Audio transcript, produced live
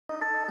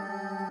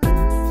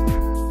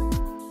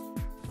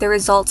The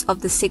results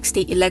of the 6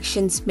 state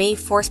elections may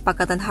force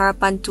Pakatan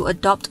Harapan to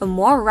adopt a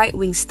more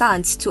right-wing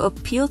stance to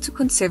appeal to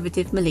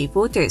conservative Malay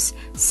voters,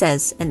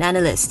 says an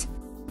analyst.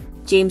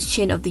 James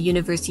Chin of the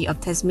University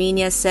of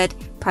Tasmania said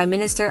Prime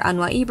Minister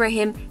Anwar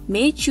Ibrahim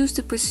may choose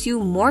to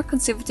pursue more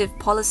conservative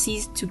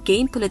policies to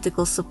gain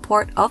political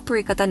support of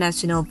Perikatan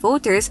Nasional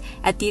voters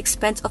at the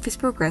expense of his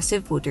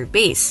progressive voter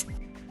base.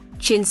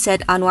 Chin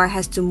said Anwar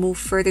has to move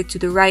further to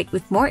the right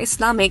with more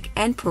Islamic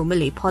and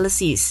pro-Malay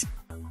policies.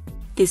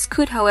 This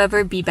could,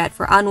 however, be bad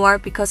for Anwar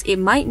because it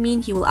might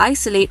mean he will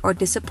isolate or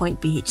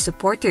disappoint PH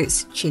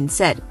supporters, Chin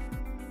said.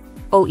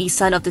 O.E.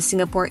 Sun of the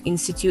Singapore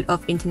Institute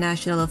of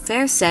International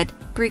Affairs said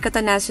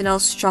Perikatan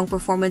Nasional's strong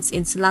performance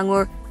in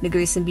Selangor,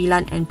 Negeri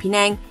Sembilan and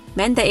Penang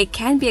meant that it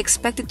can be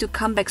expected to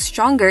come back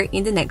stronger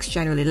in the next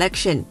general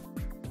election.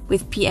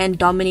 With PN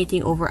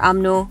dominating over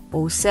UMNO,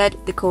 O said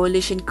the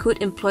coalition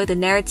could employ the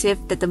narrative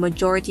that the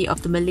majority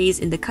of the Malays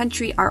in the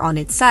country are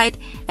on its side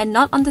and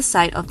not on the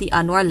side of the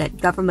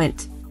Anwar-led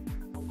government.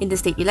 In the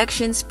state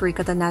elections,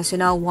 Perikatan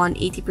Nasional won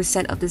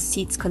 80% of the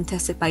seats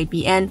contested by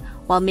BN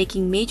while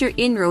making major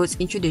inroads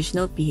in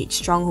traditional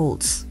PH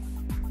strongholds.